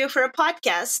invited you for a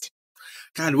podcast.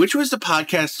 God, which was the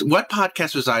podcast? What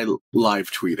podcast was I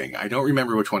live tweeting? I don't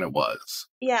remember which one it was.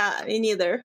 Yeah, me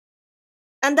neither.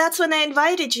 And that's when I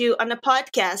invited you on a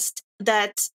podcast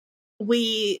that by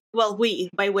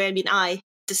way I mean I,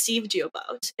 deceived you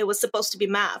about. It was supposed to be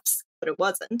maps, but it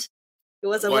wasn't. It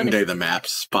was a One day limited. the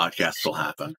Maps podcast will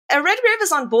happen. Red Grave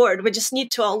is on board. We just need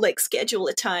to all like schedule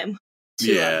a time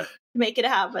to Yeah. make it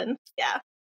happen. Yeah.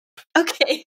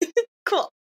 Okay. Cool.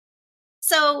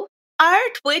 So our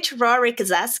Twitch Rorik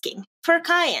is asking, for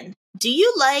Kayin, do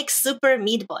you like Super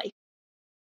Meat Boy?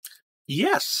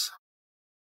 Yes.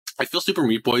 I feel Super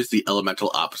Meat Boy is the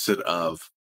elemental opposite of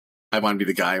I Want to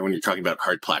Be the Guy when you're talking about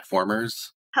hard platformers.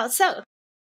 How so?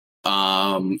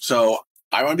 So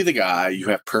I Want to Be the Guy, you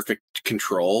have perfect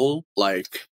control.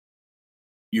 Like,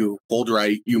 you hold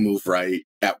right, you move right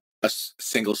at a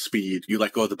single speed. You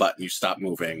let go of the button, you stop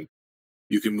moving.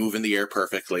 You can move in the air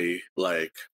perfectly.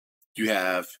 Like, you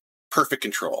have perfect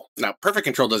control. Now, perfect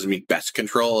control doesn't mean best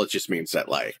control. It just means that,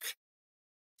 like,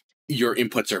 your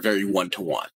inputs are very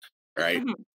one-to-one, right?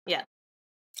 Mm-hmm. Yeah.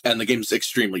 And the game's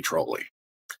extremely trolly.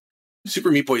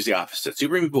 Super Meat Boy is the opposite.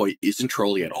 Super Meat Boy isn't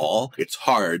trolly at all. It's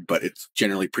hard, but it's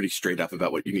generally pretty straight up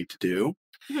about what you need to do.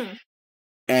 Mm-hmm.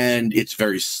 And it's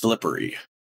very slippery.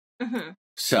 Mm-hmm.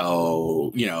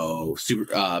 So,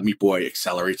 Super Meat Boy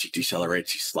accelerates, he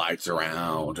decelerates, he slides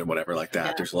around and whatever like that.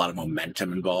 Yeah. There's a lot of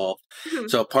momentum involved. Mm-hmm.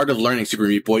 So part of learning Super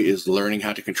Meat Boy is learning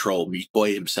how to control Meat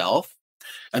Boy himself,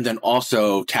 and then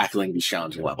also tackling these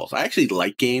challenging levels. I actually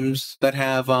like games that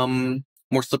have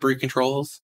more slippery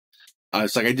controls.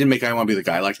 It's like I didn't make I Want to Be the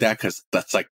Guy like that because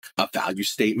that's like a value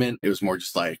statement. It was more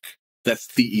just like, that's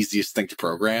the easiest thing to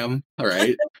program, all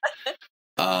right?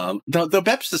 The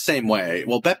BEP's the same way.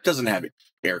 Well, BEP doesn't have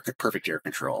perfect air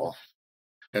control.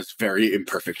 It's very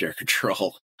imperfect air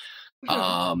control.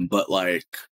 But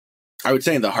like, I would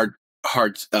say in the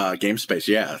hard game space,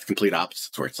 yeah, it's complete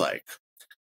opposites where it's like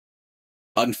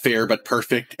unfair but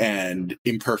perfect and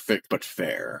imperfect but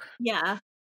fair. Yeah.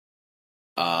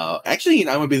 Actually,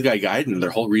 I Want to Be the Guy Gaiden,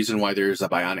 the whole reason why there's a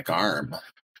bionic arm,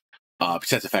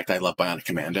 besides the fact that I love Bionic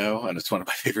Commando, and it's one of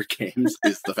my favorite games,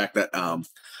 is the fact that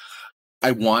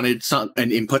I wanted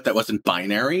an input that wasn't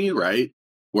binary, right?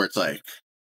 Where it's like,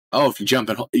 oh, if you jump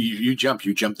and you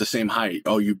jump the same height.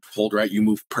 Oh, you hold right, you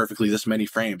move perfectly this many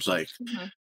frames. Like,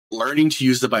 learning to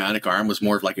use the bionic arm was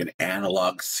more of like an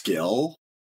analog skill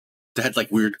that had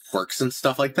like weird quirks and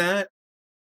stuff like that.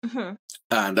 Mm-hmm.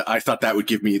 And I thought that would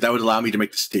allow me to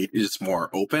make the stages more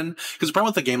open. Because the problem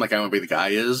with the game, like I Want to Be the Guy,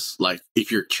 is like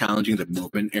if you're challenging the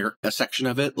movement section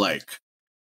of it, like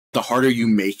the harder you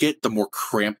make it, the more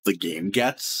cramped the game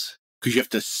gets. Because you have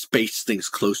to space things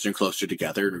closer and closer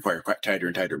together and require quite tighter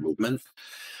and tighter movement.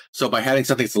 So by having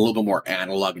something that's a little bit more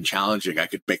analog and challenging, I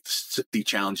could make the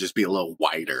challenges be a little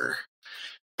wider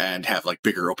and have like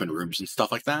bigger open rooms and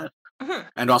stuff like that. Mm-hmm.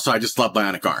 And also, I just love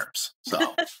bionic arms.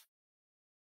 So.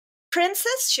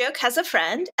 Princess Shook has a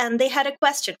friend, and they had a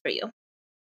question for you.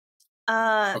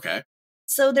 Okay.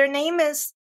 So their name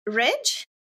is Ridge,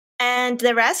 and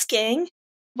they're asking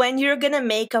when you're gonna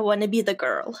make I Wanna Be the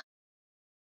Girl.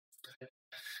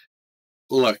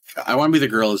 Look, I Want to Be the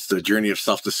Girl is the journey of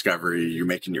self-discovery you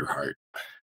make in your heart.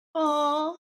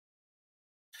 Aww.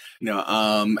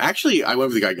 No, actually, I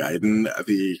went with the guy Gaiden.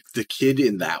 The kid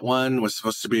in that one was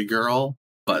supposed to be a girl,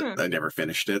 but I never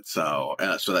finished it, so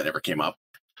that never came up.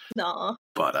 No.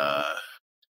 But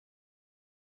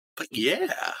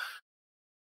yeah.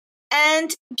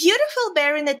 And Beautiful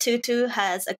Bear in the Tutu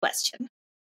has a question.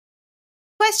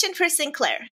 Question for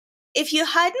Sinclair. If you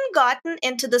hadn't gotten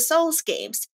into the Souls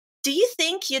games, do you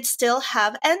think you'd still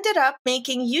have ended up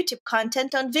making YouTube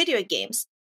content on video games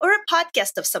or a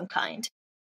podcast of some kind?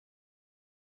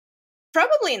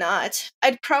 Probably not.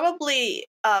 I'd probably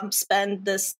spend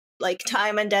this like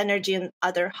time and energy in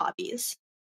other hobbies.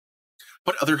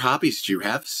 What other hobbies do you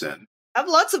have, Sin? I have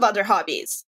lots of other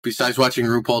hobbies. Besides watching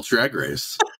RuPaul's Drag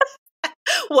Race.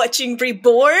 Watching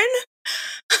Reborn?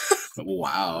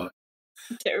 Wow.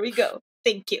 There we go.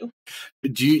 Thank you.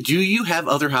 Do you have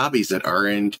other hobbies that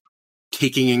aren't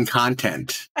taking in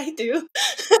content? I do.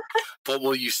 But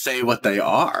will you say what they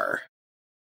are?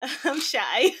 I'm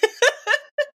shy.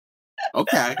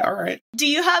 Okay, all right. Do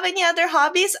you have any other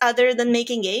hobbies other than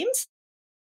making games?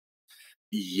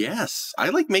 Yes, I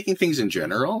like making things in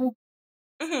general.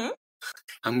 Mm-hmm.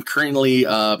 I'm currently,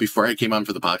 before I came on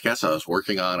for the podcast, I was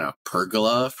working on a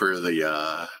pergola for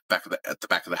the at the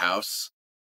back of the house.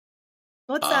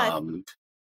 What's that?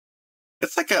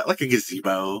 It's like a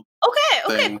gazebo.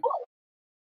 Okay, thing. cool.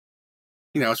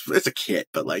 It's a kit,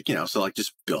 but so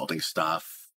just building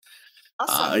stuff.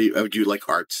 Awesome. I would do like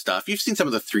art stuff. You've seen some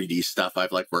of the 3D stuff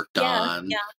I've like worked on.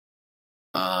 Yeah.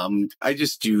 I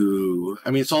just do.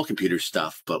 I mean, it's all computer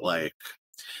stuff, but like,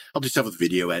 I'll do stuff with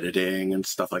video editing and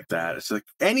stuff like that. It's like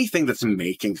anything that's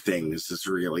making things is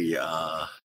really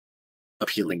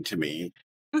appealing to me.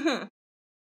 Mm-hmm.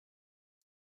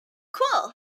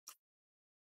 Cool.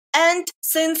 And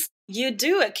since you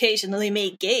do occasionally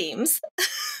make games,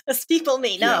 as people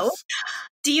may know, Yes.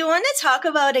 do you want to talk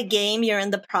about a game you're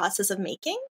in the process of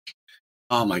making?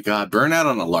 Oh my god, burnout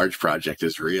on a large project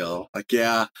is real. Like,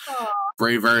 yeah, Aw.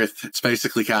 Brave Earth. It's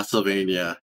basically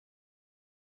Castlevania.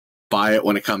 Buy it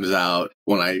when it comes out.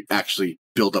 When I actually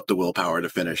build up the willpower to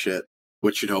finish it,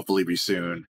 which should hopefully be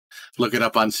soon. Look it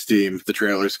up on Steam. The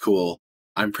trailer's cool.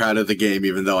 I'm proud of the game,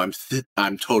 even though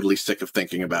I'm totally sick of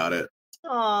thinking about it.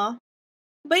 Aw.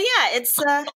 But yeah,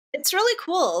 it's really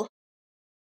cool.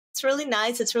 It's really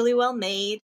nice. It's really well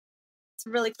made. It's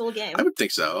a really cool game. I would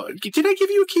think so. Did I give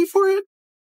you a key for it?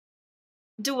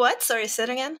 Do what? Sorry, say it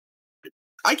again.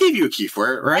 I gave you a key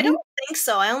for it, right? I don't think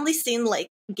so. I only seen like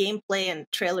gameplay and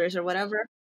trailers or whatever.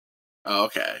 Oh,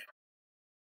 okay.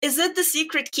 Is it the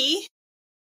secret key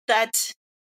that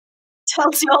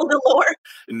tells you all the lore?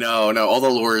 No. All the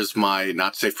lore is my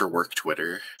not safe for work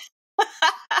Twitter.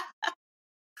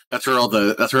 That's where all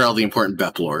the important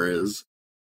BEP lore is.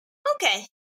 Okay.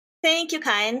 Thank you,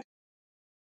 Kayin.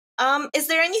 Is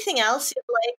there anything else you'd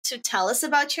like to tell us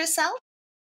about yourself?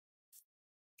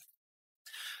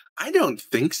 I don't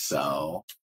think so.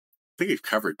 I think we've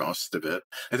covered most of it.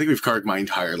 I think we've covered my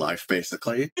entire life,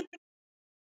 basically.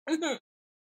 Mhm.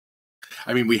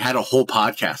 I mean, we had a whole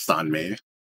podcast on me.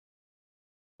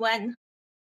 When?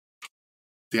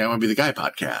 The I Want to Be the Guy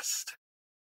podcast.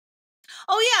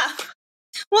 Oh yeah.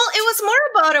 Well, it was more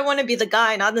about I want to be the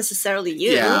guy, not necessarily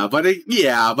you. Yeah, but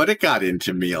it got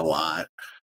into me a lot.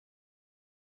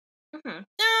 Mm-hmm.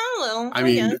 Yeah, a little. I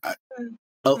mean, guess.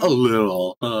 a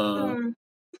little. Mm.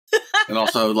 And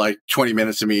also, like, 20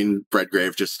 minutes of me and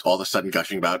Redgrave just all of a sudden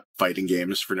gushing about fighting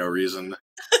games for no reason.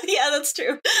 Yeah, that's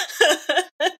true.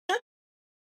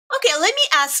 Okay, let me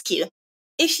ask you.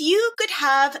 If you could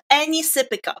have any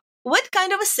sippy cup, what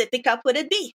kind of a sippy cup would it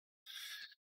be?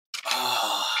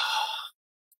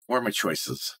 What are my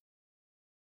choices?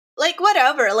 Like,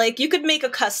 whatever. Like, you could make a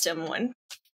custom one.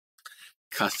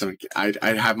 Custom. I'd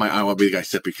have my I Want to Be the Guy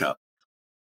sippy cup.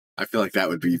 I feel like that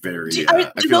would be very. Do I feel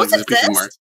like those there's a piece of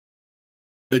exist?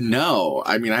 No,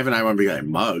 I mean I have an I Want to Be the Guy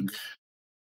mug,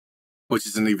 which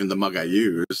isn't even the mug I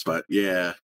use, but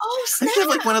yeah. Oh, I snap! have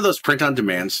like one of those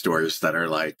print-on-demand stores that are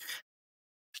like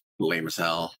lame as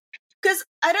hell. Because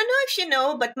I don't know if you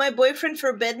know, but my boyfriend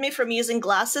forbid me from using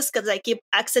glasses because I keep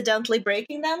accidentally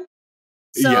breaking them.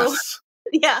 So, Yes.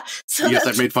 yeah. So Yes,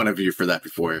 that's, I've made fun of you for that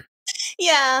before.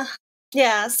 yeah.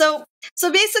 Yeah. So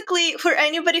basically, for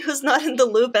anybody who's not in the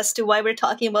loop as to why we're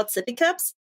talking about sippy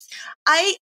cups,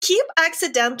 I keep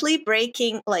accidentally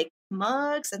breaking like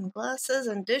mugs and glasses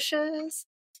and dishes.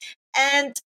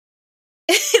 And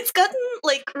it's gotten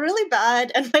like really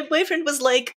bad. And my boyfriend was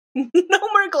like, no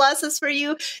more glasses for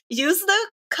you. Use the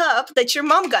cup that your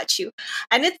mom got you.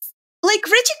 And it's like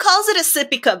Richie calls it a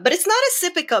sippy cup, but it's not a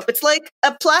sippy cup. It's like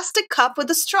a plastic cup with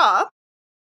a straw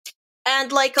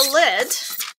and like a lid.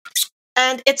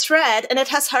 And it's red and it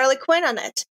has Harley Quinn on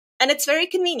it. And it's very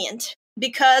convenient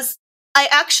because I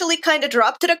actually kind of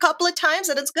dropped it a couple of times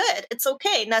and it's good. It's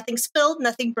okay. Nothing spilled,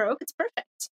 nothing broke. It's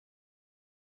perfect.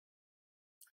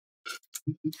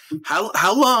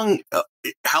 How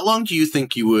long do you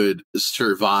think you would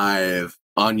survive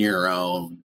on your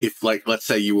own if, like, let's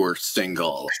say you were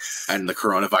single and the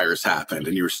coronavirus happened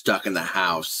and you were stuck in the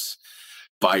house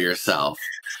by yourself?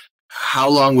 How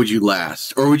long would you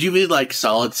last? Or would you be like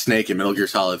Solid Snake in Metal Gear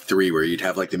Solid 3 where you'd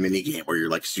have like the mini game where you're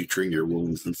like suturing your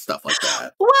wounds and stuff like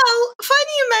that? Well,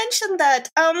 funny you mentioned that.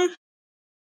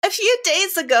 A few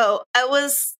days ago, what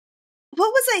was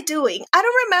I doing? I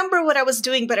don't remember what I was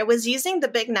doing, but I was using the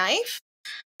big knife.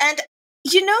 And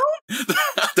you know,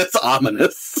 That's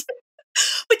ominous.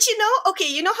 but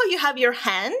okay, you know how you have your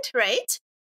hand, right?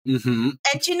 Mm-hmm.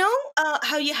 And you know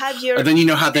how you have your... And then you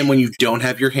know how then when you don't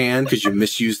have your hand because you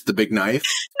misused the big knife?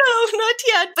 No, not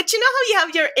yet. But you know how you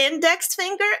have your index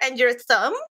finger and your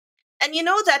thumb? And you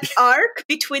know that arc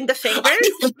between the fingers?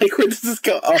 Like, where does this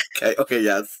go? Okay,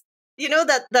 yes. You know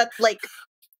that like...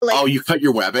 Oh, you cut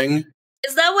your webbing?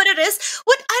 Is that what it is?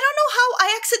 What? I don't know how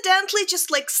I accidentally just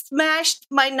like smashed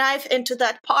my knife into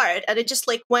that part and it just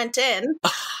like went in.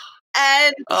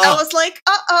 And I was like,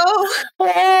 uh-oh,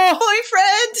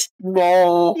 boyfriend.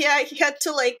 No. Yeah, he had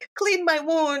to like clean my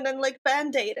wound and like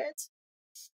band-aid it.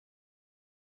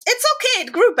 It's okay,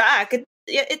 it grew back.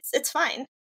 It's fine.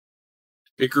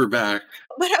 It grew back.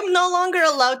 But I'm no longer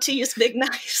allowed to use big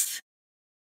knives.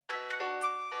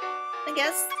 I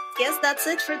guess that's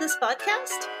it for this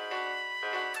podcast.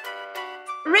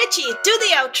 Richie, do the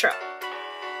outro.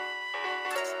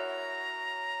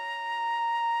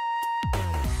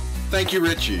 Thank you,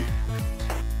 Richie.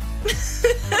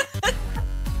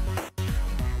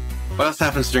 What else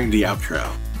happens during the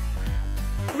outro?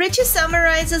 Richie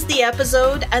summarizes the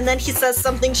episode and then he says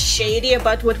something shady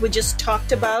about what we just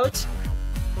talked about.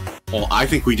 Well, I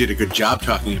think we did a good job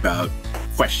talking about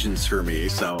questions for me,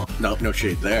 so no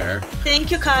shade there.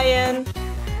 Thank you, Kayin.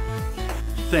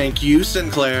 Thank you,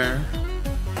 Sinclair.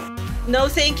 No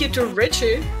thank you to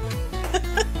Richie.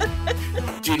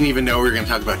 Didn't even know we were going to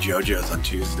talk about JoJo's on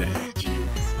Tuesday. Jeez.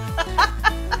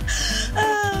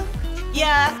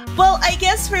 Yeah, well, I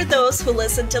guess for those who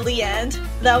listened till the end,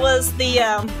 that was the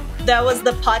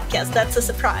podcast. That's a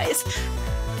surprise.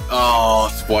 Oh,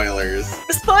 spoilers.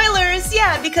 Spoilers,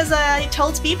 yeah, because I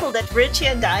told people that Richie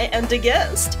and I and the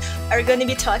guest are going to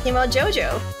be talking about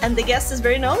JoJo, and the guest is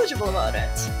very knowledgeable about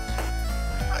it.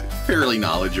 I'm fairly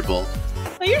knowledgeable.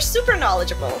 Well, you're super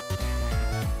knowledgeable.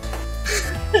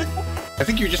 I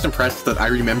think you're just impressed that I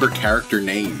remember character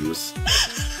names.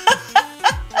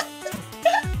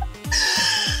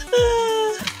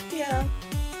 Yeah.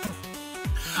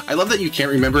 I love that you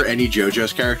can't remember any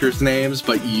JoJo's characters' names,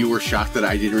 but you were shocked that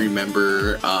I didn't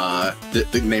remember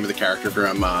the name of the character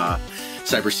from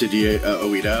Cyber City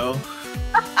Oedo.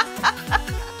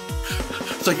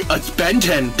 It's like, it's Ben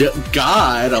 10,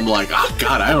 God. I'm like, oh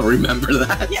God, I don't remember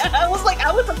that. Yeah, I was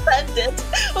offended.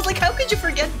 I was like, how could you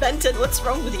forget Benton? What's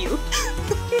wrong with you?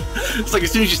 It's like,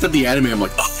 as soon as you said the anime, I'm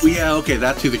like, oh yeah, okay,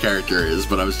 that's who the character is.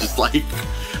 But I was just like,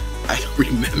 I don't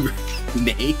remember the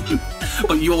name.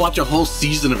 But you'll watch a whole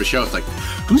season of a show, it's like,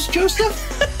 who's Joseph?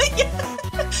 Yeah.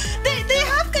 They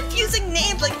have confusing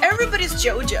names, like everybody's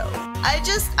JoJo.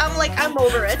 I'm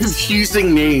over it.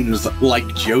 Confusing names like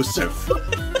Joseph.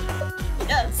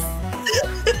 Yes.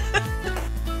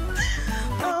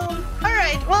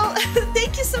 Alright, well,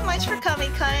 thank you so much for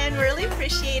coming, Kayin. Really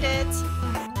appreciate it.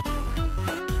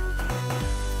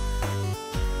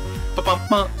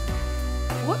 Ba-bum-bum.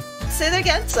 What? Say that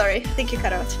again? Sorry, I think you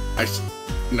cut out. I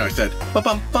said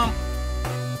ba-bum-bum.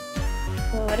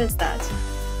 Well, what is that?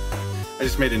 I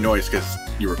just made a noise because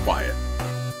you were quiet.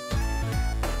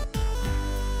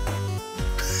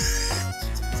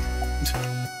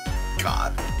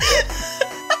 God.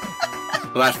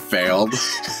 Well, that failed.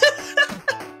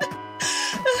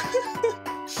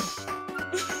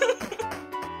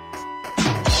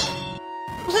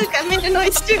 Look, I made a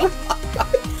noise too.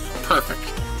 Perfect.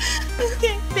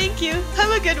 Okay, thank you.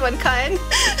 Have a good one, Kayin.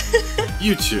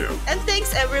 You too. And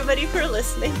thanks everybody for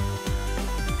listening.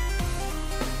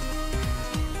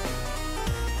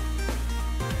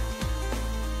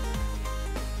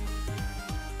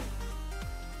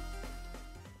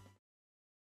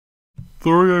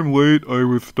 Sorry I'm late, I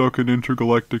was stuck in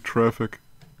intergalactic traffic.